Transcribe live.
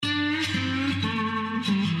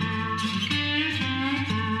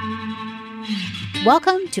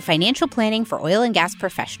Welcome to Financial Planning for Oil and Gas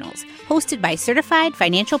Professionals, hosted by certified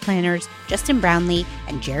financial planners Justin Brownlee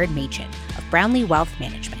and Jared Machin of Brownlee Wealth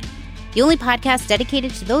Management. The only podcast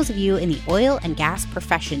dedicated to those of you in the oil and gas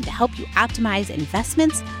profession to help you optimize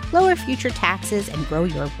investments, lower future taxes, and grow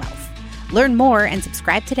your wealth. Learn more and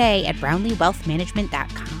subscribe today at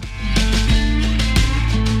brownleewealthmanagement.com.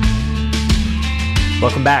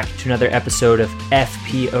 Welcome back to another episode of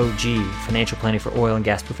FPOG, Financial Planning for Oil and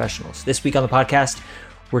Gas Professionals. This week on the podcast,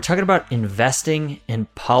 we're talking about investing in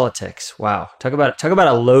politics. Wow. Talk about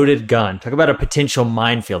a loaded gun. Talk about a potential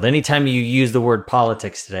minefield. Anytime you use the word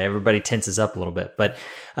politics today, everybody tenses up a little bit. But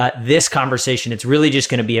this conversation, it's really just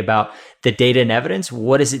going to be about the data and evidence.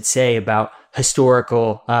 What does it say about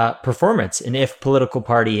historical performance, and if political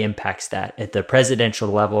party impacts that at the presidential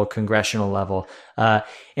level, congressional level,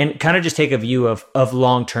 and kind of just take a view of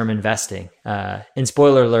long-term investing. And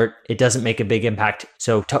spoiler alert, it doesn't make a big impact.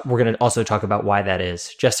 So we're going to also talk about why that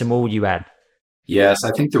is. Justin, what would you add? Yes,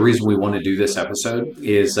 I think the reason we want to do this episode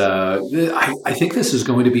is I think this is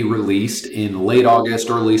going to be released in late August,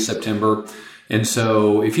 early September. And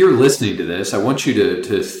so if you're listening to this, I want you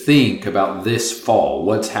to think about this fall,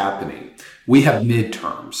 what's happening. We have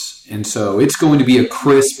midterms, and so it's going to be a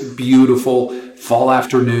crisp, beautiful fall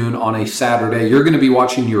afternoon on a Saturday. You're going to be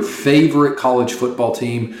watching your favorite college football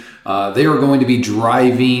team. They are going to be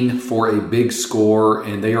driving for a big score,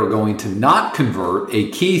 and they are going to not convert a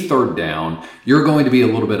key third down. You're going to be a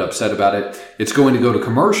little bit upset about it. It's going to go to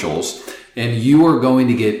commercials, and you are going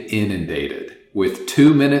to get inundated with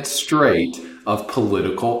 2 minutes straight of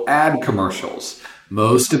political ad commercials.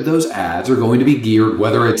 Most of those ads are going to be geared,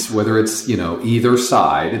 whether it's either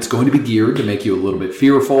side, it's going to be geared to make you a little bit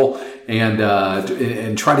fearful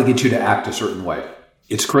and try to get you to act a certain way.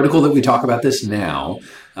 It's critical that we talk about this now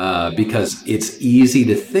because it's easy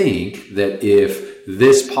to think that if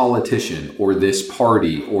this politician or this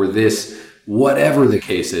party or this whatever the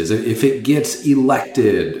case is, if it gets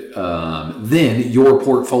elected, then your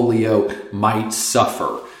portfolio might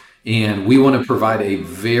suffer. And we want to provide a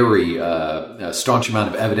very staunch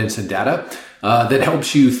amount of evidence and data that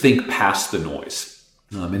helps you think past the noise.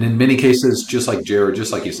 And in many cases, just like Jared,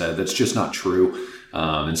 just like you said, that's just not true.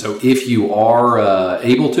 And so if you are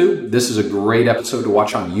able to, this is a great episode to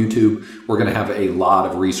watch on YouTube. We're going to have a lot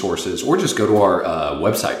of resources, or just go to our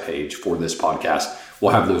website page for this podcast.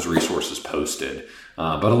 We'll have those resources posted,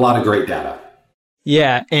 but a lot of great data.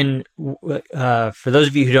 Yeah, and for those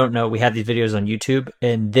of you who don't know, we have these videos on YouTube,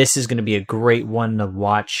 and this is going to be a great one to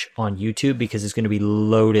watch on YouTube because it's going to be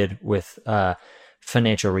loaded with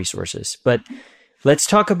financial resources. But let's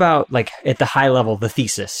talk about, like, at the high level, the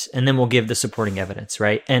thesis, and then we'll give the supporting evidence,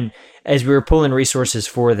 right? And as we were pulling resources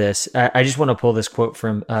for this, I just want to pull this quote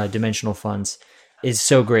from Dimensional Funds. It's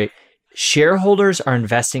so great. Shareholders are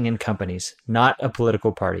investing in companies, not a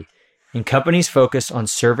political party. And companies focused on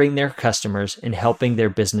serving their customers and helping their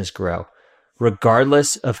business grow,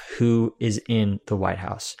 regardless of who is in the White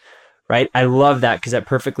House, right? I love that because that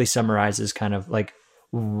perfectly summarizes kind of like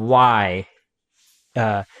why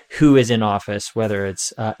who is in office, whether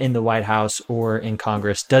it's in the White House or in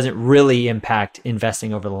Congress, doesn't really impact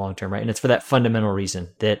investing over the long term, right? And it's for that fundamental reason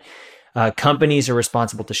that companies are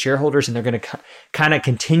responsible to shareholders, and they're going to kind of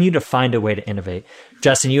continue to find a way to innovate.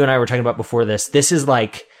 Justin, you and I were talking about before this. This is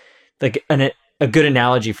like a good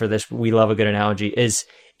analogy for this. We love a good analogy.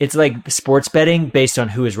 It's like sports betting based on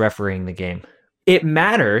who is refereeing the game. It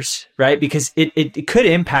matters, right? Because it could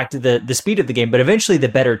impact the speed of the game, but eventually the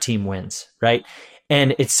better team wins, right?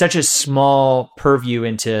 And it's such a small purview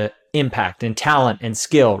into impact and talent and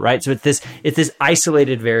skill, right? So it's this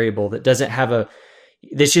isolated variable that doesn't have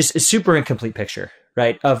this just a super incomplete picture,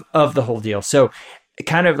 right? Of the whole deal. So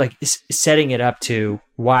kind of like setting it up to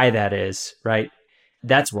why that is, right?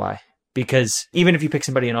 That's why. Because even if you pick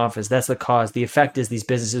somebody in office, that's the cause. The effect is these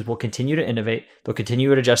businesses will continue to innovate. They'll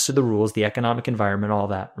continue to adjust to the rules, the economic environment, all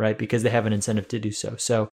that, right? Because they have an incentive to do so.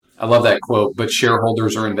 So I love that quote, but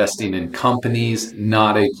shareholders are investing in companies,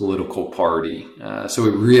 not a political party. So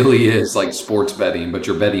it really is like sports betting, but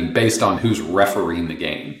you're betting based on who's refereeing the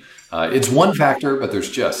game. It's one factor, but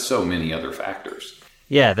there's just so many other factors.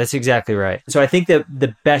 Yeah, that's exactly right. So I think that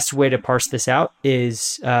the best way to parse this out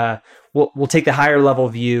is we'll take the higher level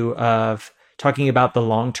view of talking about the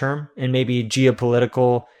long term and maybe how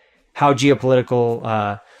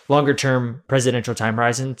geopolitical longer term presidential time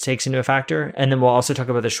horizon takes into a factor. And then we'll also talk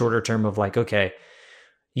about the shorter term of like, okay,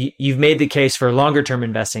 you've made the case for longer term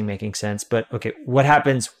investing making sense, but okay, what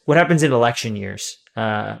happens in election years,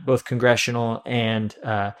 both congressional and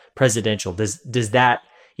presidential? Does that,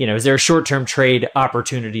 is there a short term trade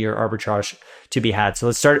opportunity or arbitrage to be had? So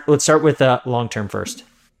let's start with long term first.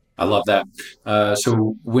 I love that.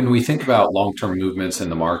 So when we think about long-term movements in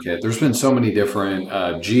the market, there's been so many different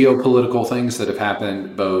geopolitical things that have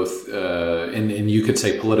happened, both and you could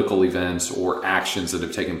say political events or actions that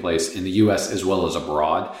have taken place in the U.S. as well as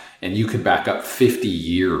abroad. And you could back up 50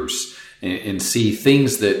 years and see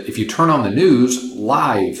things that if you turn on the news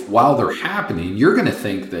live while they're happening, you're going to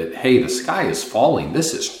think that, hey, the sky is falling.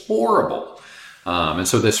 This is horrible. And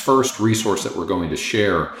so this first resource that we're going to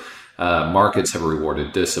share, markets have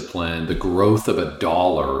rewarded discipline, the growth of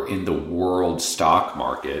 $1 in the world stock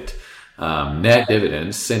market, net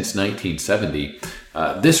dividends since 1970.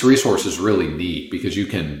 This resource is really neat because you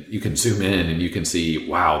can zoom in and you can see,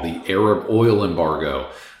 wow, the Arab oil embargo,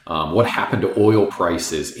 what happened to oil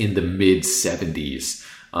prices in the mid 70s.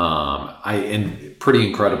 And pretty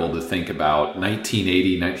incredible to think about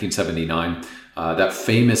 1980, 1979. That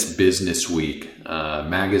famous Business Week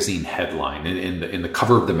magazine headline in the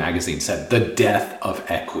cover of the magazine said, "The Death of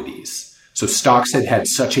Equities." So stocks had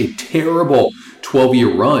such a terrible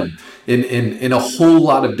 12-year run in a whole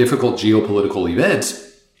lot of difficult geopolitical events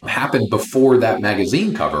happened before that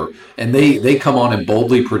magazine cover. And they come on and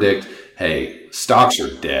boldly predict, hey, stocks are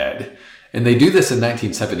dead. And they do this in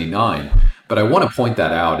 1979. But I want to point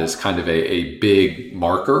that out as kind of a big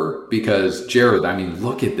marker because, Jared, I mean,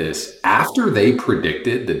 look at this. After they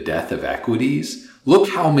predicted the death of equities, look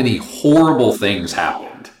how many horrible things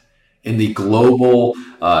happened in the global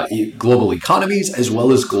economies as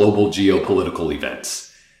well as global geopolitical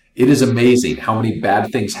events. It is amazing how many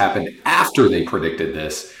bad things happened after they predicted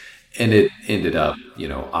this. And it ended up,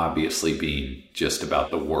 obviously being just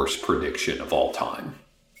about the worst prediction of all time.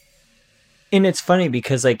 And it's funny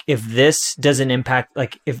because if this doesn't impact,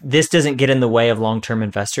 if this doesn't get in the way of long-term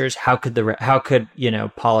investors, how could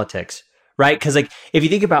politics, right? Because if you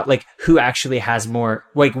think about who actually has more,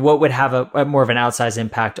 what would have a more of an outsized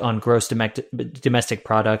impact on gross domestic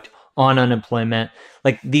product, on unemployment,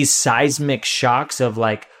 these seismic shocks of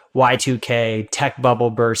Y2K, tech bubble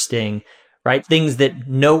bursting, right? Things that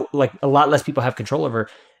a lot less people have control over.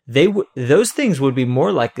 Those things would be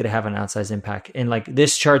more likely to have an outsized impact. And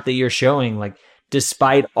this chart that you're showing,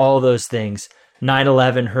 despite all those things,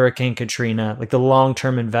 9/11, Hurricane Katrina, the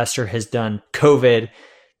long-term investor has done COVID,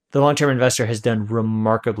 the long-term investor has done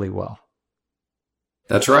remarkably well.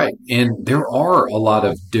 That's right. And there are a lot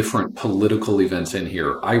of different political events in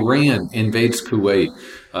here. Iran invades Kuwait.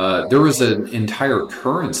 There was an entire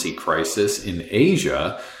currency crisis in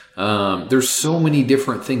Asia. There's so many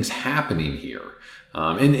different things happening here.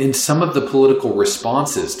 And some of the political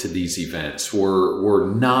responses to these events were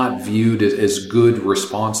not viewed as good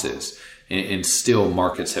responses. And still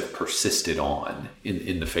markets have persisted on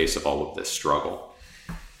in the face of all of this struggle.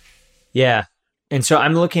 Yeah. And so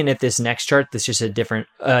I'm looking at this next chart. That's just a different,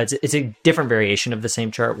 it's a different variation of the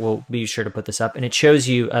same chart. We'll be sure to put this up. And it shows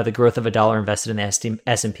you the growth of $1 invested in the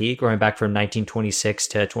S&P going back from 1926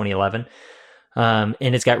 to 2011. And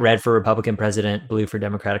it's got red for Republican president, blue for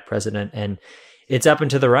Democratic president, and it's up and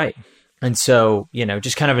to the right. And so,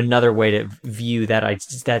 just kind of another way to view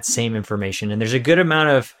that same information. And there's a good amount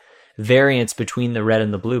of variance between the red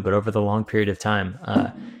and the blue, but over the long period of time,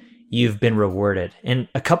 you've been rewarded. And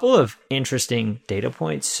a couple of interesting data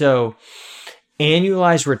points. So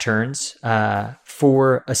annualized returns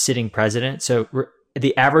for a sitting president. So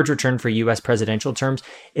the average return for U.S. presidential terms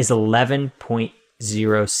is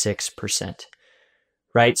 11.06%,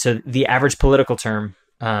 right? So the average political term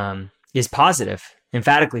is positive,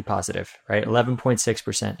 emphatically positive, right?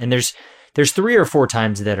 11.6%. And there's 3 or 4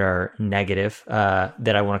 times that are negative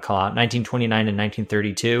that I want to call out. 1929 and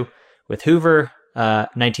 1932 with Hoover,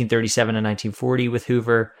 1937 and 1940 with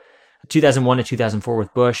Hoover, 2001 to 2004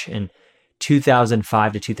 with Bush, and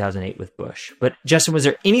 2005 to 2008 with Bush. But Justin, was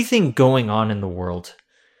there anything going on in the world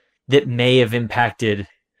that may have impacted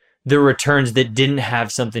the returns that didn't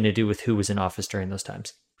have something to do with who was in office during those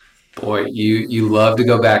times? Boy, you love to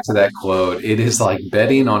go back to that quote. It is like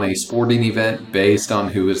betting on a sporting event based on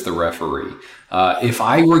who is the referee. If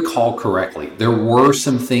I recall correctly, there were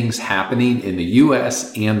some things happening in the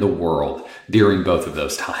U.S. and the world during both of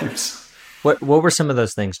those times. What were some of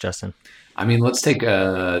those things, Justin? I mean, let's take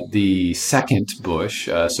the second Bush.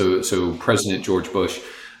 So President George Bush,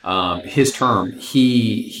 his term,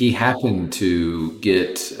 he happened to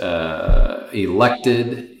get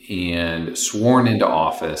elected and sworn into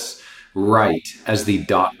office right as the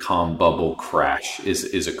dot-com bubble crash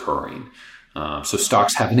is occurring. So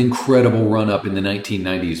stocks have an incredible run up in the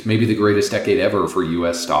 1990s, maybe the greatest decade ever for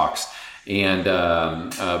U.S. stocks. And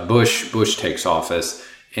Bush takes office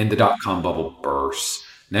and the dot-com bubble bursts.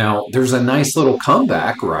 Now, there's a nice little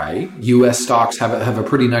comeback, right? U.S. stocks have a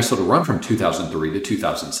pretty nice little run from 2003 to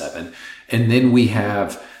 2007. And then we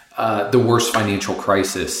have the worst financial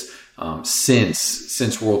crisis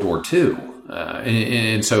since World War II.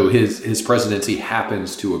 And so his presidency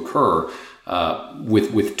happens to occur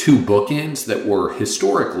with two bookends that were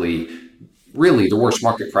historically really the worst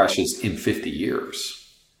market crashes in 50 years.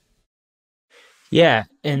 Yeah,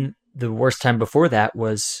 and the worst time before that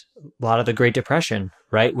was a lot of the Great Depression,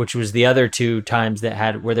 right? Which was the other two times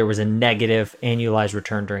where there was a negative annualized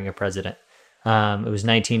return during a president. It was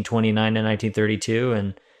 1929 and 1932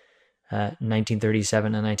 and 1937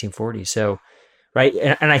 and 1940. So, right.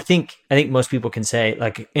 And I think most people can say,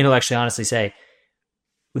 like, intellectually honestly say,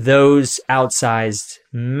 those outsized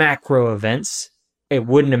macro events, it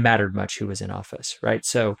wouldn't have mattered much who was in office, right?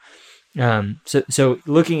 So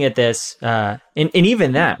looking at this, and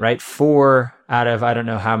even that, right? 4 out of, I don't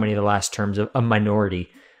know how many of the last terms of a minority,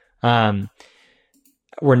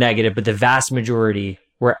 were negative, but the vast majority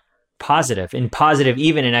were positive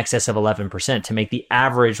even in excess of 11% to make the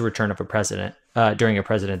average return of a president, during a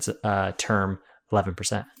president's, term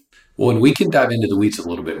 11%. Well, and we can dive into the weeds a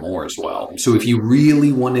little bit more as well. So if you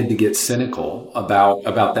really wanted to get cynical about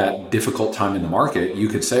that difficult time in the market, you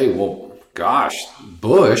could say, well, gosh,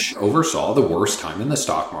 Bush oversaw the worst time in the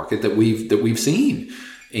stock market that we've seen.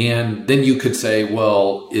 And then you could say,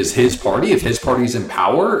 well, if his party's in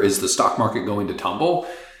power, is the stock market going to tumble?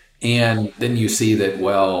 And then you see that,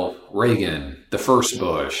 well, Reagan, the first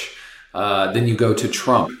Bush, then you go to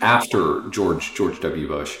Trump after George W.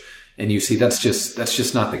 Bush. And you see that's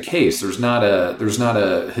just not the case. There's not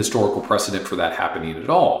a historical precedent for that happening at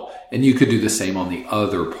all. And you could do the same on the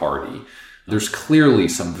other party. There's clearly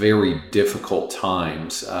some very difficult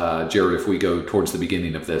times, Jared, if we go towards the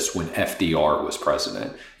beginning of this, when FDR was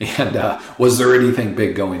president. And was there anything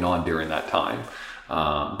big going on during that time?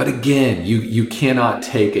 But again, you cannot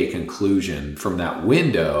take a conclusion from that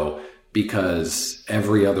window, because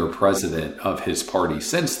every other president of his party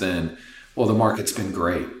since then, well, the market's been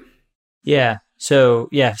great. Yeah. So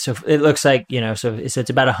it looks like, so it's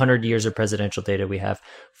about 100 years of presidential data we have.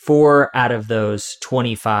 4 out of those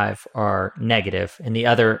 25 are negative and the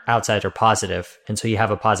other outside are positive. And so you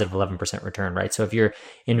have a positive 11% return, right? So if you're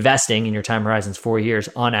investing in your time horizons 4 years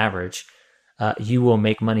on average, you will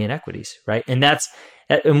make money in equities, right? And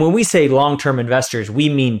when we say long-term investors, we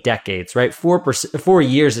mean decades, right? 4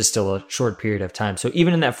 years is still a short period of time. So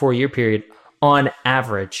even in that 4-year period, on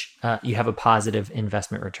average, you have a positive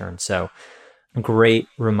investment return. So great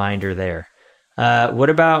reminder there.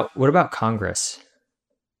 What about Congress?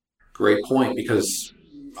 Great point, because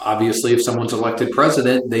obviously if someone's elected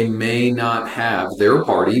president, their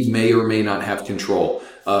party may or may not have control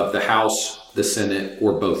of the House, the Senate,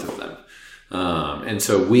 or both of them. And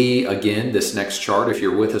so this next chart, if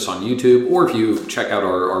you're with us on YouTube, or if you check out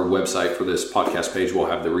our website for this podcast page, we'll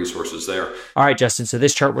have the resources there. All right, Justin. So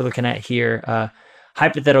this chart we're looking at here,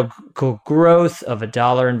 hypothetical growth of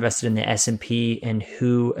 $1 invested in the S&P and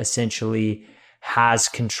who essentially has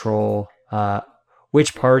control,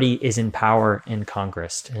 which party is in power in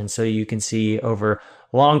Congress. And so you can see over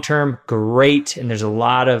long-term, great. And there's a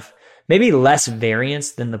lot of, maybe less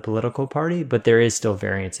variance than the political party, but there is still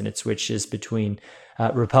variance, and it switches between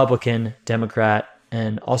Republican, Democrat,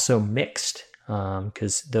 and also mixed,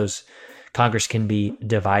 because those Congress can be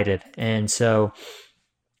divided. And so,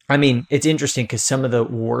 I mean, it's interesting because some of the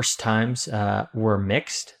worst times were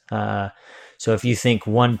mixed. So if you think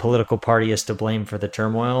one political party is to blame for the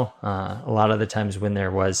turmoil, a lot of the times when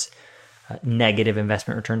there was negative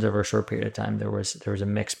investment returns over a short period of time, there was a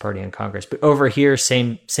mixed party in Congress. But over here,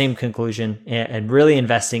 same conclusion, and really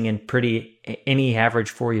investing in any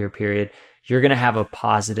average 4-year period, you're going to have a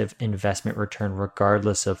positive investment return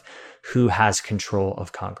regardless of who has control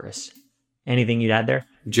of Congress. Anything you'd add there?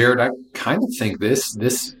 Jared, I kind of think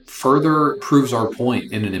this further proves our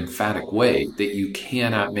point in an emphatic way that you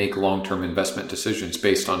cannot make long-term investment decisions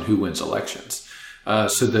based on who wins elections.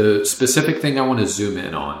 So the specific thing I want to zoom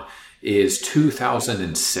in on is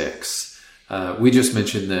 2006. We just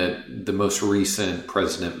mentioned that the most recent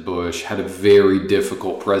President Bush had a very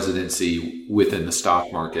difficult presidency within the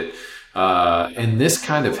stock market. And this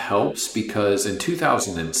kind of helps because in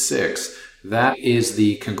 2006, that is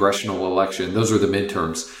the congressional election. Those are the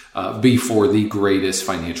midterms before the greatest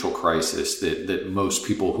financial crisis that most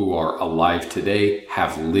people who are alive today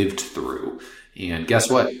have lived through. And guess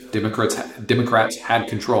what? Democrats had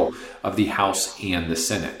control of the House and the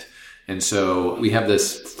Senate. And so we have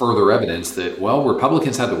this further evidence that, well,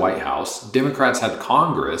 Republicans had the White House, Democrats had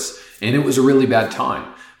Congress, and it was a really bad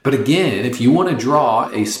time. But again, if you want to draw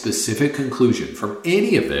a specific conclusion from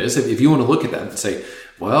any of this, if you want to look at that and say,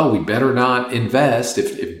 well, we better not invest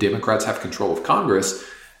if Democrats have control of Congress,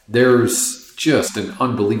 there's just an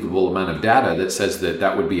unbelievable amount of data that says that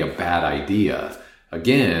that would be a bad idea.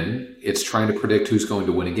 Again, it's trying to predict who's going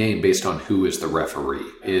to win a game based on who is the referee.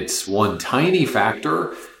 It's one tiny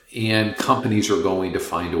factor, and companies are going to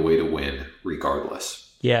find a way to win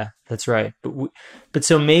regardless. Yeah, that's right. But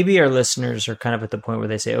so maybe our listeners are kind of at the point where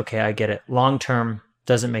they say, okay, I get it. Long term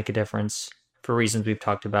doesn't make a difference for reasons we've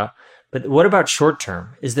talked about. But what about short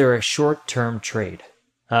term? Is there a short term trade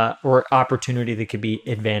or opportunity that could be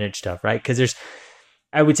advantaged of, right? Because there's,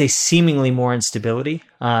 I would say, seemingly more instability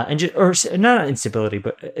or not instability,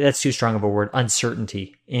 but that's too strong of a word,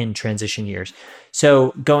 uncertainty in transition years.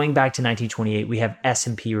 So going back to 1928, we have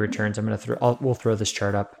S&P returns. We'll throw this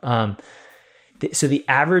chart up. So the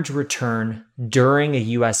average return during a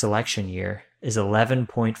U.S. election year is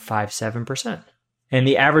 11.57%. And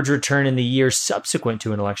the average return in the year subsequent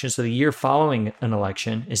to an election, so the year following an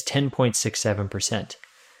election, is 10.67%.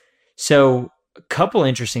 So a couple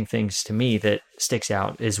interesting things to me that sticks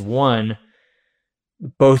out is one,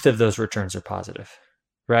 both of those returns are positive,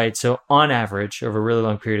 right? So on average, over a really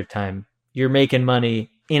long period of time, you're making money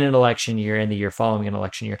in an election year and the year following an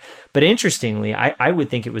election year. But interestingly, I would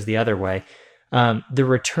think it was the other way. The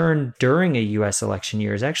return during a U.S. election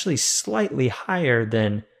year is actually slightly higher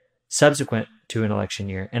than subsequent to an election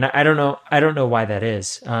year. And I don't know why that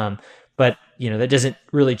is. But that doesn't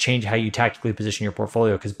really change how you tactically position your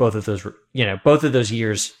portfolio, because both of those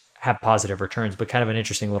years have positive returns, but kind of an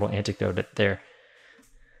interesting little anecdote there.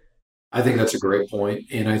 I think that's a great point.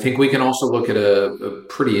 And I think we can also look at a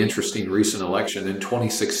pretty interesting recent election in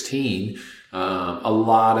 2016. A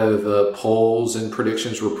lot of polls and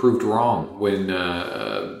predictions were proved wrong when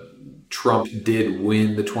Trump did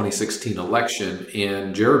win the 2016 election.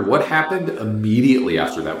 And Jared, what happened immediately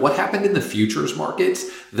after that? What happened in the futures markets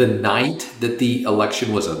the night that the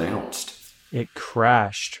election was announced? It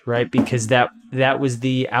crashed, right? Because that was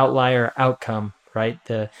the outlier outcome, right?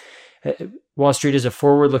 Wall Street is a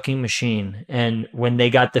forward-looking machine. And when they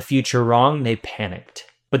got the future wrong, they panicked.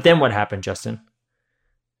 But then what happened, Justin?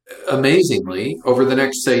 Amazingly, over the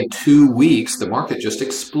next, say, 2 weeks, the market just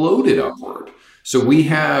exploded upward. So we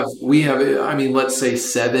have, let's say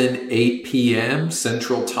 7, 8 p.m.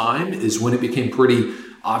 Central Time is when it became pretty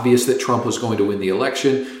obvious that Trump was going to win the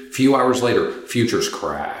election. A few hours later, futures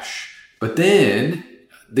crash. But then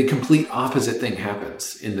the complete opposite thing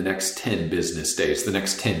happens in the next 10 business days, the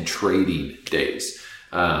next 10 trading days.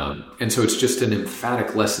 And so it's just an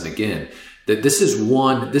emphatic lesson again that this is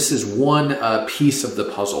one piece of the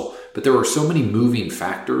puzzle, but there are so many moving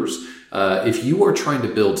factors. If you are trying to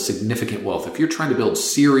build significant wealth, if you're trying to build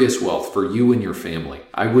serious wealth for you and your family,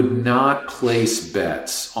 I would not place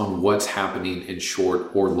bets on what's happening in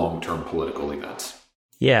short or long-term political events.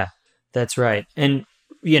 Yeah, that's right. And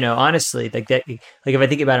honestly, if I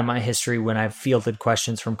think about in my history, when I've fielded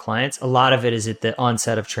questions from clients, a lot of it is at the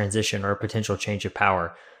onset of transition or a potential change of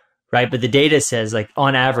power, right? But the data says,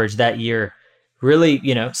 on average that year, really,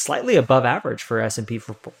 slightly above average for S&P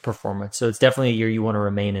for performance. So it's definitely a year you want to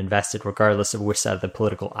remain invested, regardless of which side of the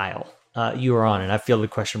political aisle you are on. And I fielded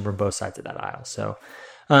a question from both sides of that aisle. So,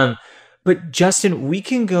 but Justin, we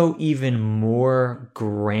can go even more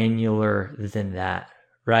granular than that,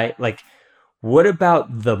 right? What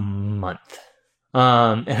about the month?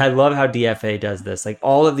 And I love how DFA does this.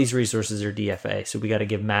 All of these resources are DFA. So we got to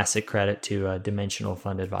give massive credit to Dimensional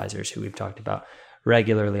Fund Advisors, who we've talked about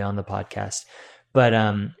regularly on the podcast. But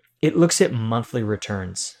it looks at monthly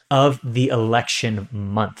returns of the election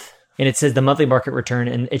month. And it says the monthly market return,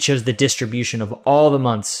 and it shows the distribution of all the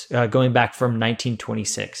months going back from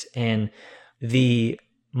 1926. And the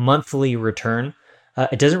monthly return,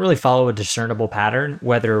 it doesn't really follow a discernible pattern,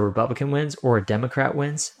 whether a Republican wins or a Democrat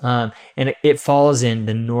wins. And it falls in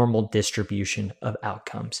the normal distribution of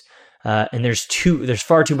outcomes. And there's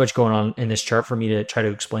far too much going on in this chart for me to try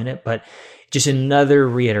to explain it, but just another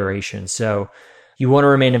reiteration. So you want to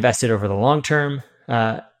remain invested over the long term.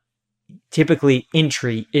 Typically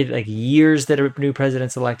years that a new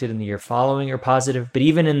president's elected and the year following are positive, but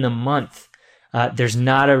even in the month, there's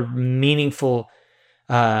not a meaningful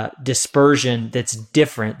dispersion that's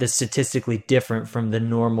statistically different from the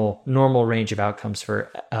normal range of outcomes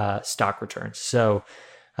for stock returns. So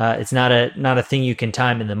it's not a thing you can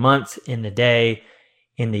time in the month, in the day,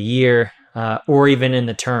 in the year, or even in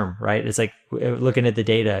the term, right? It's looking at the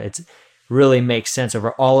data, it really makes sense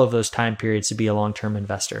over all of those time periods to be a long-term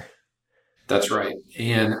investor. That's right.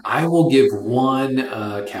 And I will give one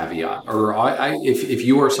caveat, or if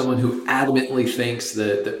you are someone who adamantly thinks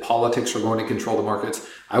that politics are going to control the markets,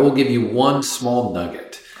 I will give you one small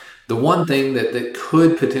nugget. The one thing that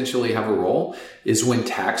could potentially have a role is when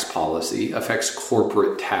tax policy affects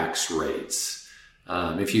corporate tax rates.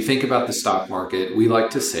 If you think about the stock market, we like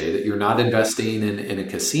to say that you're not investing in a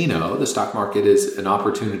casino. The stock market is an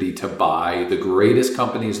opportunity to buy the greatest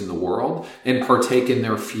companies in the world and partake in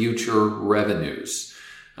their future revenues.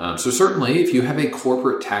 So certainly, if you have a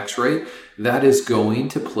corporate tax rate, that is going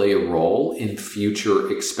to play a role in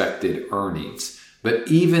future expected earnings. But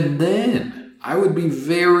even then, I would be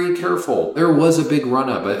very careful. There was a big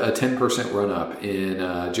run-up, a 10% run-up in,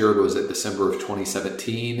 Jared, was it December of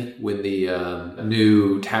 2017 when the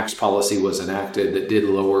new tax policy was enacted that did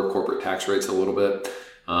lower corporate tax rates a little bit.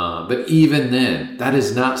 But even then, that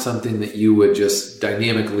is not something that you would just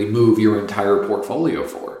dynamically move your entire portfolio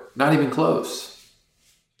for. Not even close.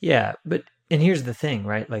 Yeah, and here's the thing,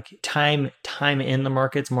 right? Like time in the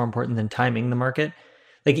market's more important than timing the market.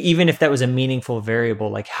 Like even if that was a meaningful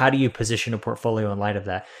variable, like how do you position a portfolio in light of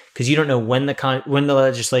that? Because you don't know when the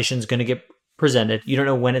legislation is going to get presented. You don't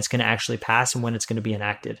know when it's going to actually pass and when it's going to be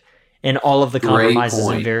enacted, and all of the compromises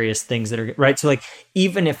and various things that are right. So like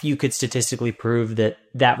even if you could statistically prove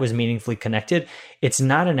that was meaningfully connected, it's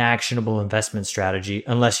not an actionable investment strategy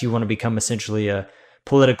unless you want to become essentially a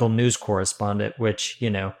political news correspondent, which,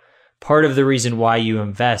 part of the reason why you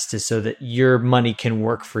invest is so that your money can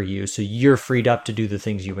work for you. So you're freed up to do the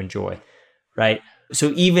things you enjoy, right?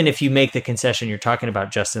 So even if you make the concession you're talking about,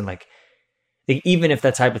 Justin, like even if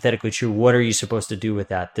that's hypothetically true, what are you supposed to do with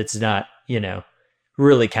that? That's not,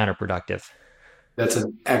 really counterproductive. That's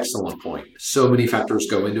an excellent point. So many factors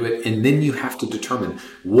go into it. And then you have to determine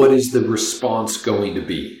what is the response going to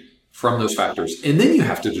be from those factors. And then you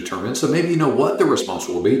have to determine, so maybe you know what the response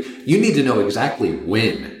will be. You need to know exactly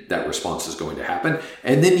when that response is going to happen.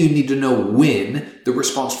 And then you need to know when the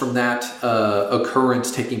response from that occurrence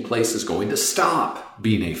taking place is going to stop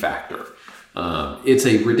being a factor. It's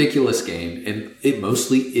a ridiculous game, and it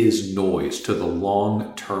mostly is noise to the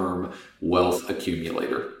long-term wealth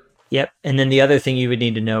accumulator. Yep. And then the other thing you would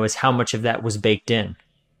need to know is how much of that was baked in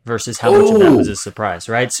versus how much of that was a surprise,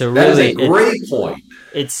 right? So that really, is a great point.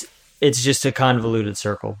 It's just a convoluted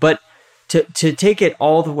circle. But to take it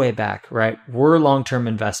all the way back, right? We're long-term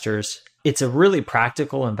investors. It's a really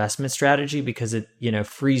practical investment strategy because it,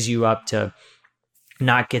 frees you up to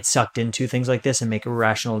not get sucked into things like this and make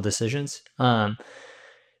irrational decisions.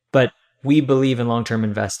 But we believe in long-term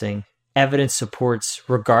investing. Evidence supports,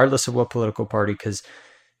 regardless of what political party, because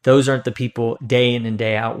those aren't the people day in and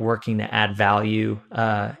day out working to add value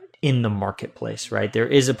in the marketplace, right? There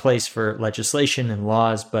is a place for legislation and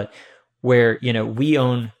laws, but where, we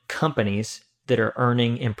own companies that are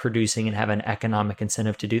earning and producing and have an economic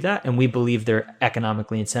incentive to do that. And we believe they're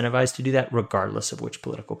economically incentivized to do that regardless of which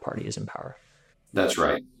political party is in power. That's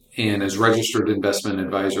right. And as registered investment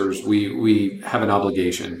advisors, we have an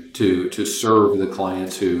obligation to serve the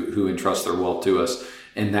clients who entrust their wealth to us.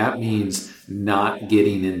 And that means not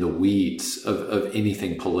getting in the weeds of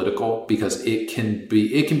anything political, because it can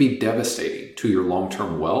be devastating to your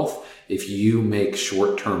long-term wealth if you make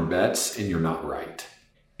short-term bets and you're not right.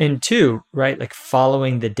 And two, right, like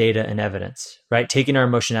following the data and evidence, right? Taking our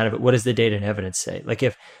emotion out of it. What does the data and evidence say? Like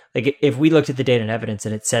if we looked at the data and evidence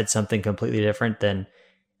and it said something completely different, then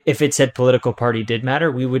if it said political party did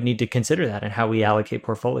matter, we would need to consider that in how we allocate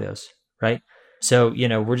portfolios, right? So,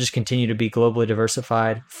 we're just continue to be globally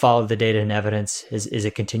diversified, follow the data and evidence as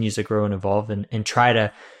it continues to grow and evolve, and try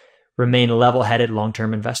to remain level-headed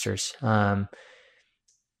long-term investors.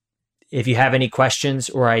 If you have any questions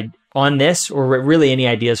on this or really any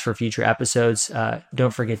ideas for future episodes,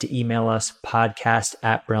 don't forget to email us,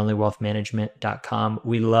 podcast@brownleewealthmanagement.com.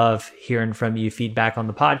 We love hearing from you, feedback on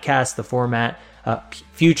the podcast, the format,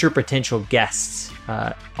 future potential guests.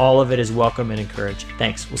 All of it is welcome and encouraged.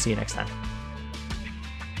 Thanks. We'll see you next time.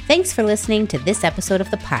 Thanks for listening to this episode of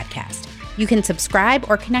the podcast. You can subscribe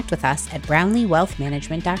or connect with us at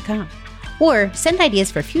brownleewealthmanagement.com. Or send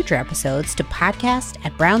ideas for future episodes to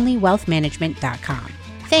podcast@brownleewealthmanagement.com.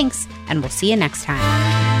 Thanks, and we'll see you next time.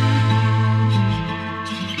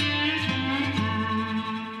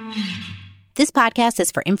 This podcast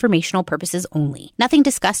is for informational purposes only. Nothing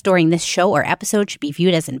discussed during this show or episode should be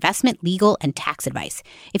viewed as investment, legal, and tax advice.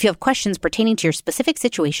 If you have questions pertaining to your specific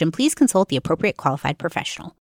situation, please consult the appropriate qualified professional.